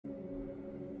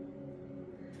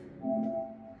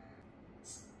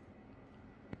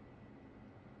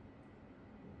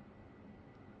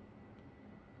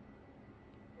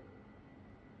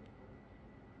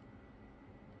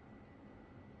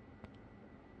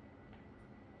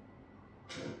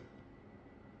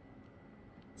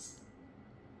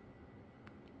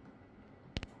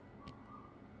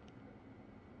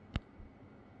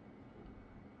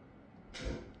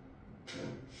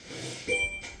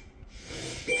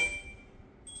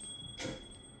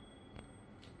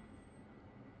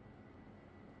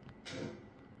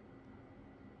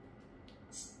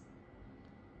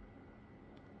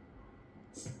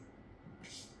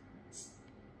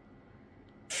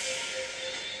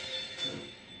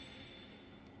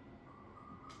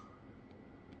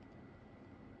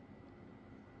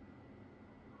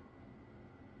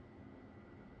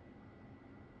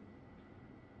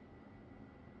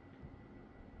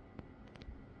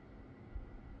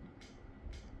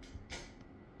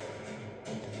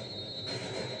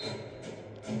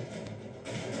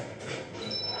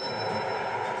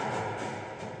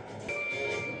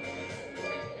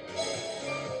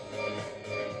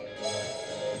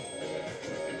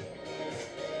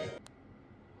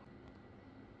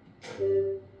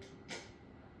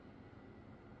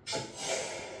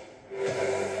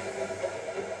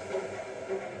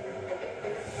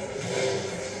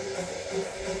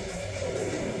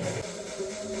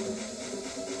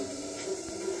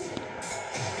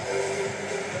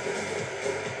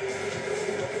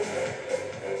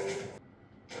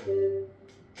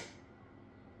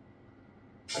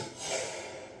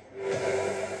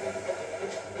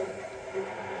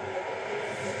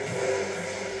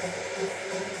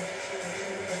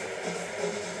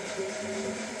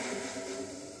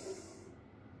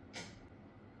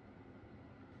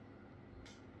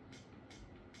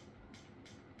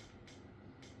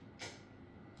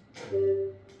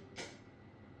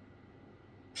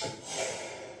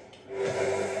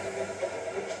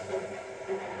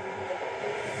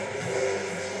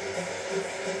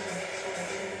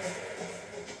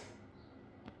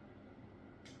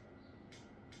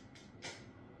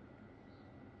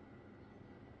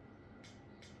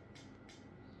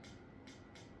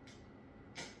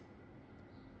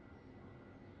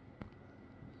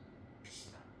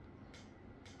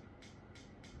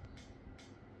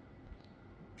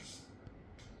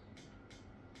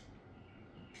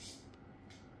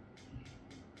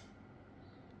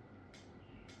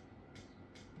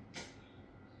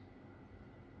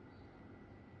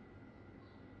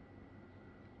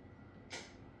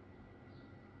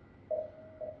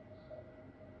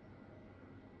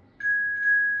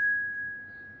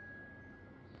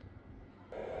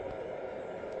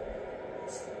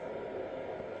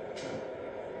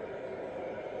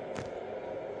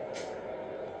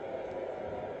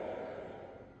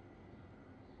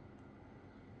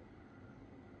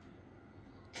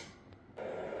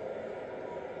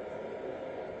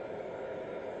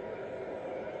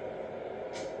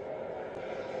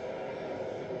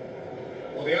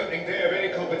Well, the opening day of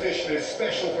any competition is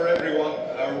special for everyone.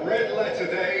 A red letter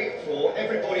day for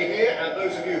everybody here and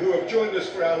those of you who have joined us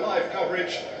for our live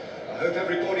coverage. I hope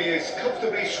everybody is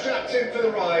comfortably strapped in for the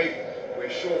ride.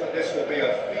 We're sure that this will be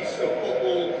a feast of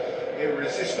football,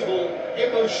 irresistible,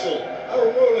 emotional, a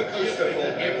roller coaster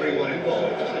for everyone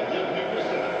involved.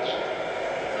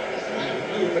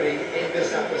 Nobody in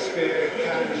this atmosphere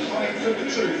can hide from the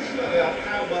truth about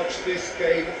how much this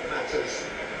game matters.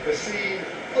 The scene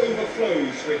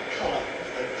overflows with colour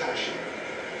and passion.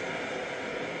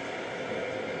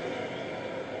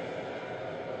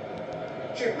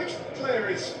 Jim, which player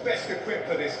is best equipped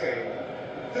for this game?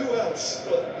 Who else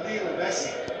but Lionel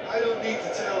Messi? I don't need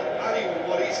to tell anyone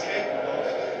what he's capable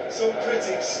of. Some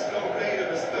critics don't rate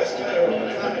him as the best player on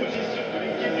the planet.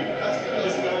 That's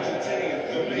because the Argentinian,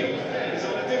 for me, is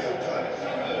on a different planet.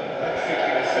 I'm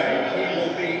thinking the same. He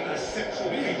will be a central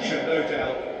feature, no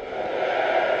doubt.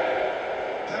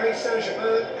 Paris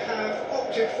Saint-Germain have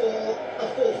opted for a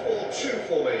 4-4-2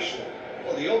 formation.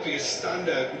 Well, the obvious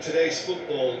standout in today's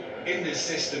football in this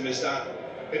system is that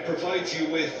it provides you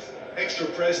with extra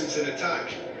presence in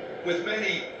attack. With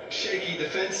many shaky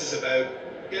defences about,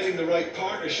 getting the right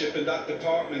partnership in that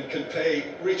department can pay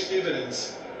rich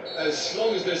dividends as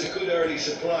long as there's a good early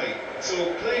supply.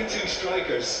 So playing two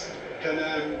strikers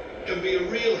can be a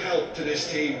real help to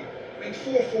this team. I mean,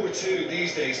 4-4-2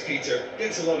 these days, Peter,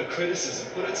 gets a lot of criticism,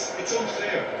 but it's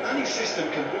unfair. Any system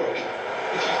can work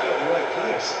if you've got the right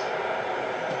players.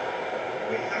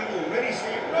 We have already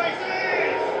seen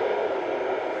rises!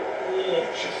 Oh,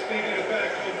 just needed a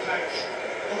better contact.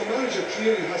 Well, the manager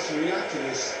clearly has to react to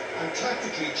this and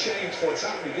tactically change what's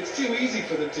happening. It's too easy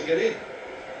for them to get in.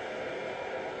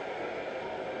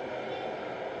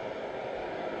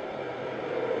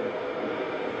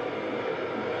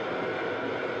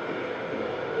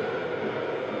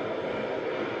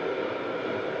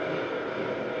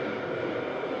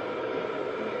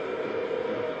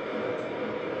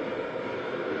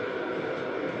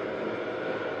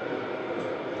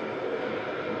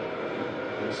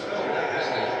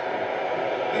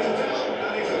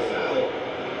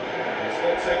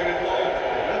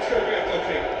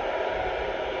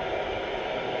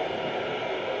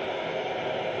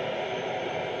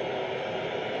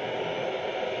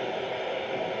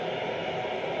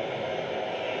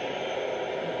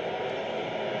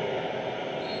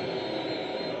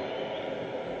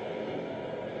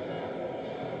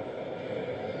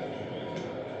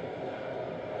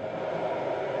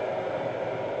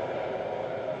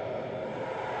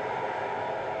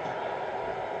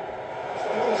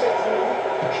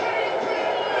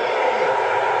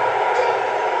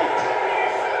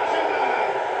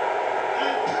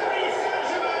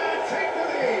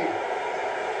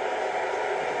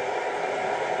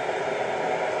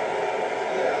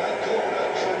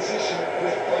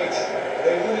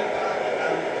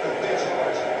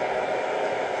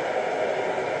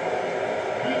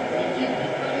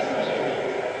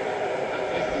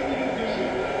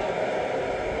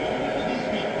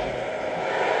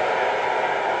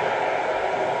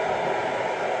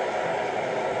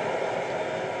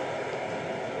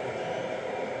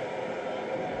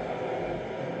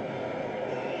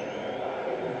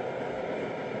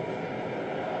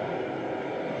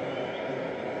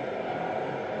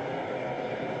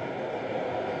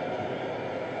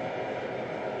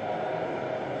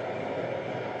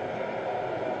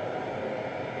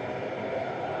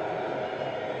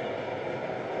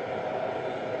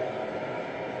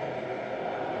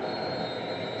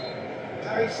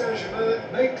 Paris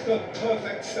Saint-Germain make the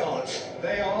perfect start.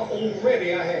 They are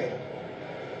already ahead.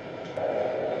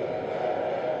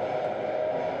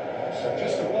 So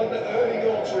just a one early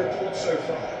goal to report so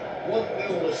far.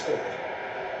 1-0 the score.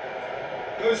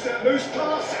 Goes down loose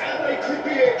pass, and they could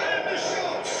be it. And the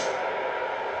shot!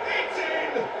 It's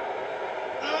in!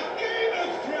 A game of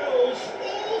thrills,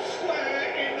 all square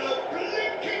in the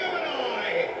blinking of an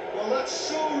eye. Well, that's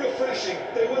so refreshing.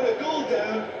 They went a goal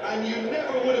down, and you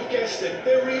never would have guessed it.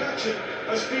 Their reaction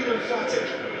has been emphatic.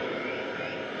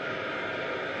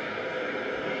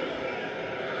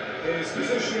 His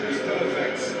position was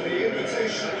perfect, the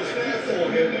invitation was there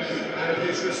for him, and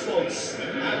his response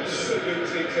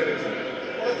absolutely clinical.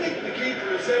 Well, I think the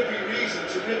keeper has every reason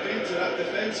to rip into that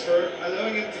defence for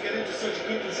allowing him to get into such a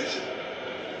good position.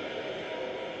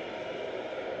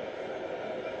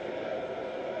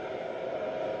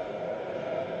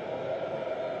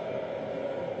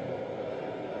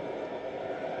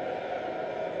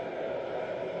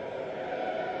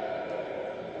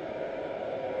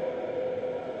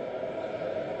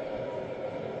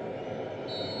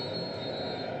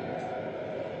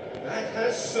 That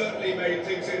has certainly made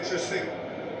things interesting.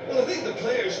 Well, I think the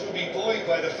players will be buoyed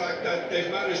by the fact that they've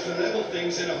managed to level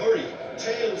things in a hurry.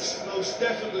 Tails most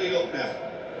definitely up now.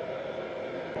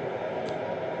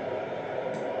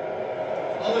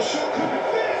 Oh, the shot could be...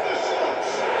 There's the shot!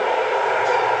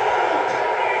 Oh,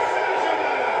 Paris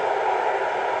Saint-Germain!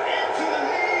 Into the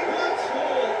lead once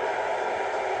more.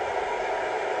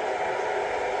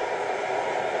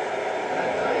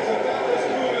 And that is about as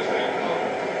cool as they come.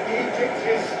 He picked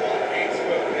his spot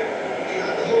expertly. He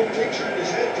had the whole picture in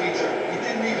his head, Peter. He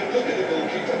didn't even look at the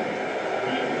goalkeeper.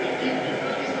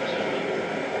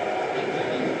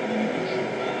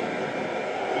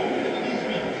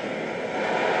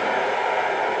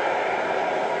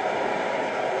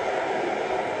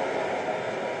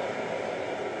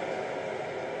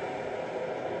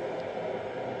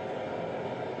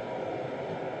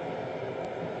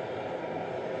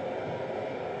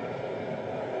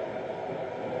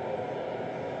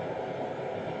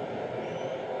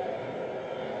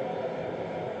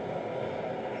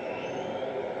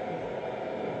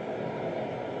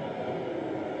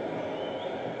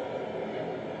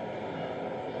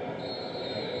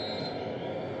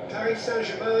 Paris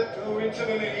Saint-Germain go into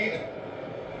the lead.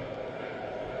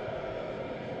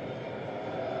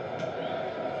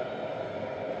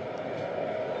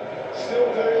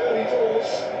 Still very early doors,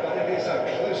 but it is a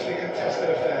closely contested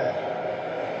affair.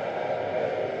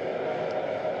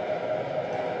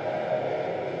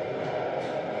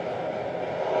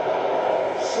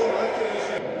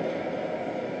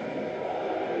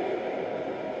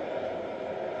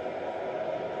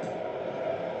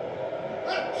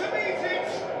 Up to meet it!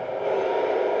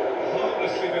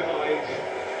 Harmlessly behind.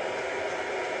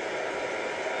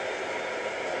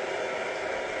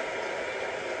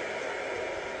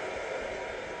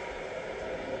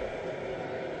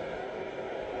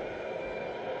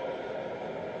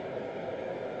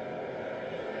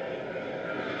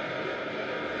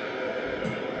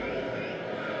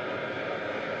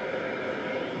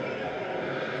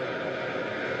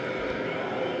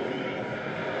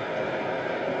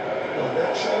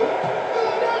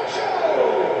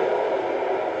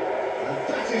 And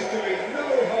that is doing no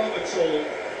harm at all.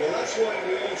 Well, that's why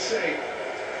we all say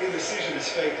indecision is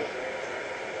fatal.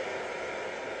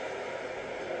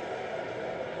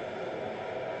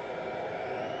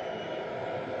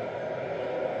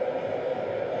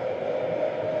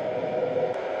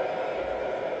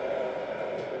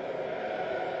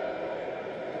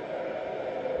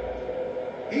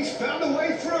 He's found a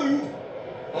way through.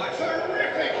 A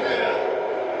terrific header.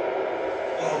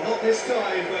 Oh, not this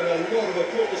time, but a lot of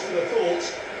applause for the thought.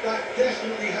 That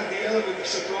definitely had the element of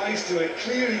surprise to it.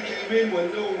 Clearly came in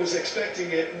when no one was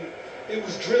expecting it, and it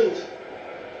was drilled.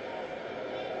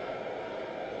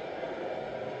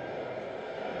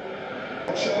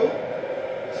 Show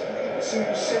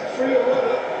to set free a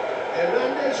runner.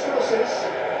 Hernandez crosses.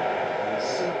 He's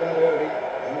seen that early.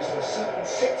 Used a certain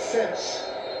sixth sense.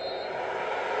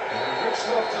 And we've reached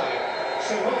half-time.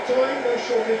 So half-time, no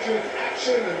shortage of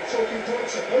action and talking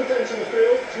points at both ends of the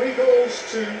field. 3 goals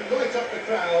to light up the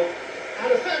crowd,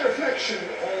 and a fair reflection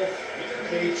of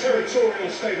the territorial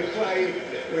state of play,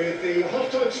 with the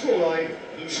half-time scoreline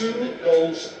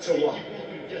 2-1.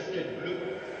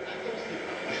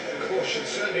 Caution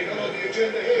certainly not on the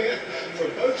agenda here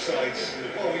from both sides.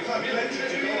 Well, we've had plenty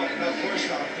to go at in that first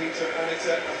half, Peter, and it's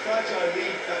a fragile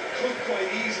lead that could quite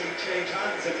easily change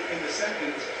hands in the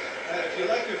second. If you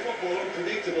like your football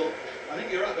unpredictable, I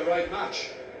think you're at the right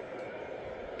match.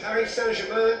 Paris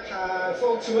Saint-Germain have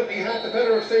ultimately had the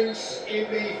better of things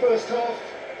in the first half.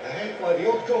 Ahead by the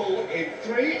odd goal in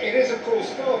 3. It is, of course,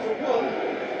 far from 1.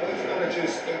 Both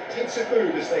managers in pensive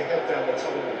mood as they head down the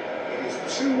tunnel. It is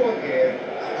 2-1 here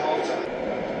at half-time.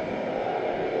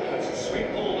 That's a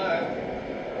sweet ball there.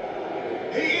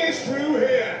 He is through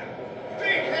here.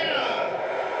 Big header.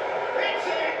 It's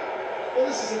in. Well,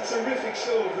 this is a terrific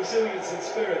show of resilience and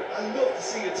spirit. I love to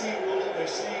see a team roll up their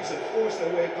sleeves and force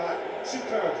their way back.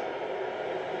 Superb.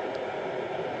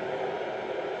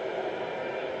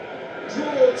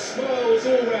 Broad smiles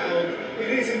all round. It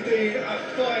is indeed a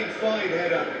fine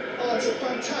header. Oh, it's a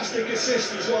fantastic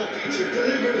assist as well, Peter.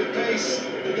 Delivered at pace,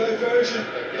 the diversion,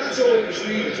 that's all it was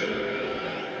needed.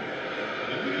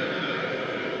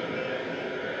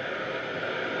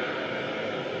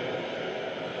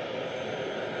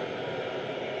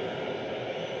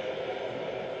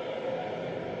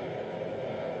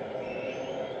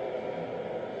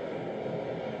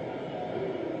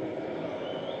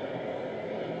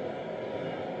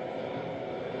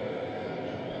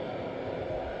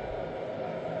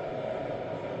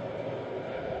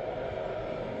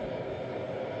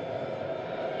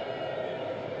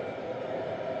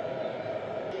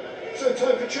 So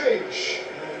time for change.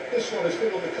 This one has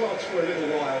been on the cards for a little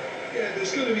while. Yeah,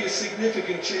 there's going to be a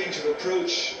significant change of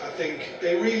approach, I think.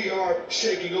 They really are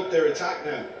shaking up their attack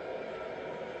now.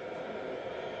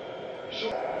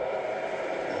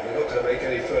 We're not going to make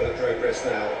any further progress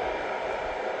now.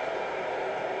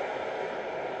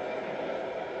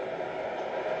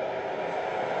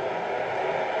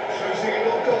 Closing in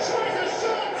on goal.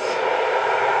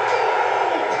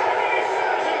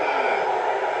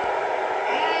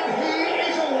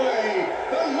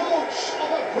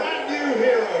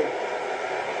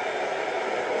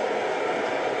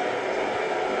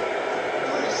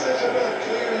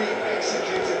 Clearly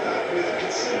executed that with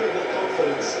considerable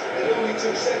confidence. It only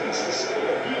took seconds to score.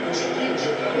 It was a huge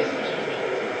goal.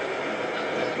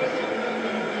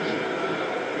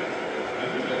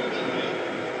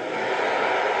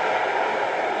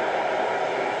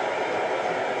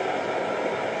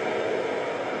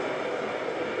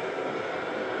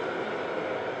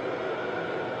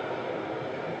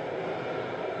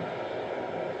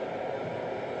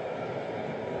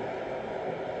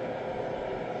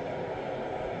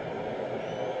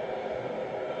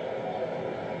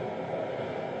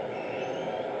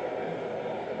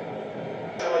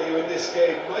 Value in this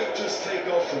game might just take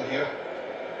off from here.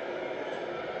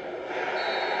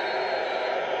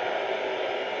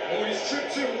 Oh, he's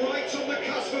tripped him right on the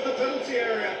cusp of the penalty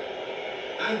area.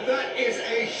 And that is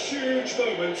a huge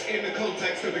moment in the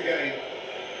context of the game.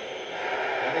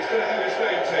 And he's going to have his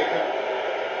name taken.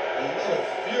 A lot of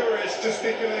furious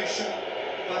gesticulation,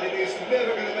 but it is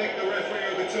never going to make the referee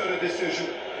overturn a decision.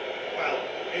 Well,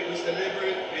 it was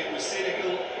deliberate, it was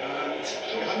cynical, and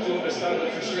you have to understand the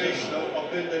frustration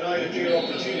of being denied a clear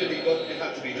opportunity, but it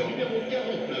had to be done. And he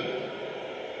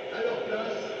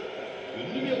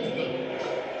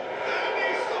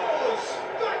scores!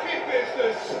 Back in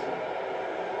business!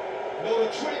 Not a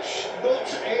twitch, not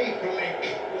a blink.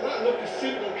 Well, that looked a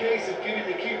simple case of giving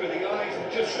the keeper the eyes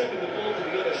and just slipping the ball to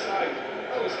the other side.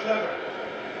 That was clever.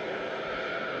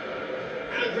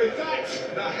 And with that,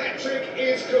 the hat-trick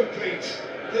is complete.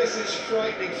 This is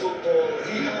frightening football.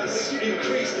 He has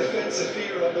increased defensive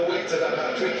fear on the way to that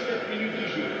hat-trick.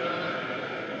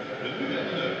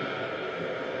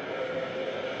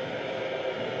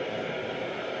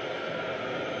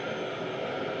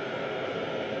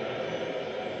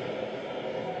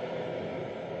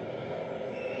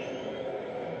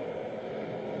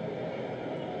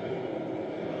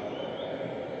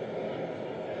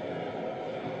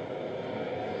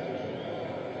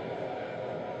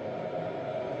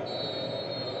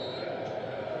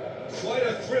 Quite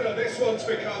a thriller this one's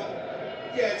become.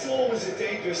 Yeah, it's always a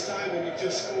dangerous time when you've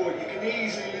just scored. You can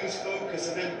easily lose focus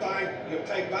and then bang, you're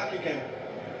pegged back again.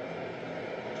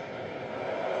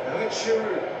 Now it's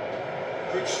Giroud.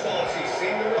 Good start, he's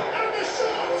seen the run. And the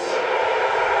shots!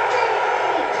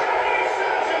 Goal! Paris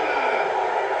Saint-Germain!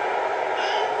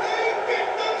 And they get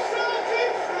themselves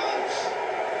in front!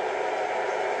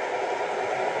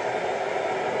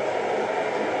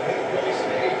 It was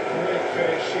a great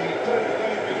finish. He put it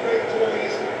away with great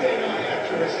poise, deny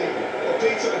accuracy. Well,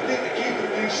 Peter, I think the keeper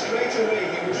knew straight away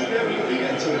he was never going to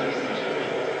get to it.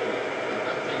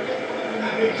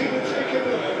 And it didn't take him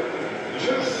long.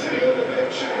 Just sitting on the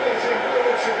bench and waiting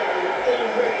moments ago,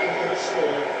 already he has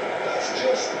scored. That's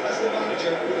just as the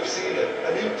manager would have seen it,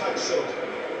 an impact sub.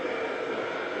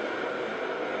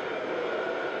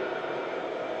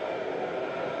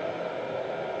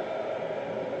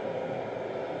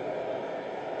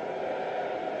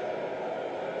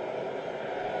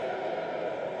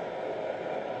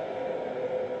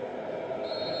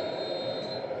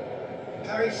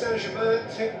 Paris Saint-Germain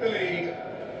take the lead.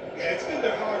 Yeah, it's been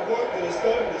their hard work that has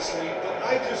gotten this lead, but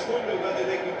I just wonder whether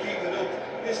they can keep it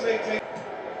up. This may take...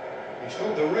 He's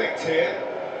gone direct here.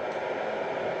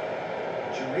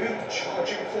 Giroud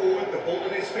charging forward, the ball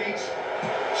at his feet.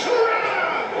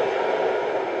 Thuram!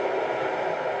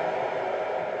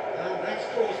 And that's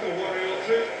caused a worry or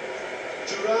two.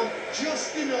 Thuram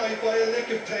just denied by a lick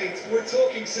of paint. We're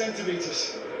talking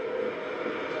centimetres.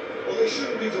 Well, they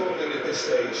shouldn't be dawdling at this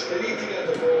stage. They need to get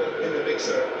the ball in the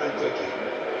mixer and quickly.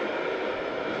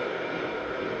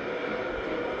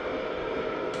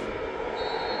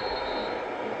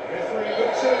 Referee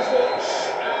looks at his watch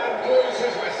and blows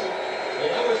his whistle. Well,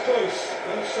 that was close.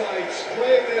 Both sides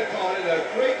playing their part in a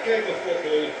great game of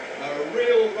football. A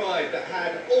real ride that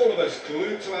had all of us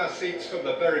glued to our seats from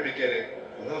the very beginning.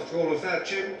 Well, after all of that,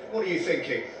 Jim, what are you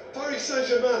thinking? Paris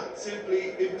Saint-Germain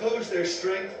simply imposed their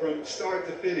strength from start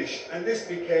to finish, and this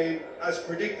became as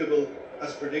predictable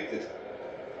as predicted.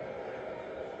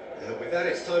 And with that,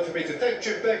 it's time for me to thank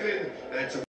Jim Beglin and to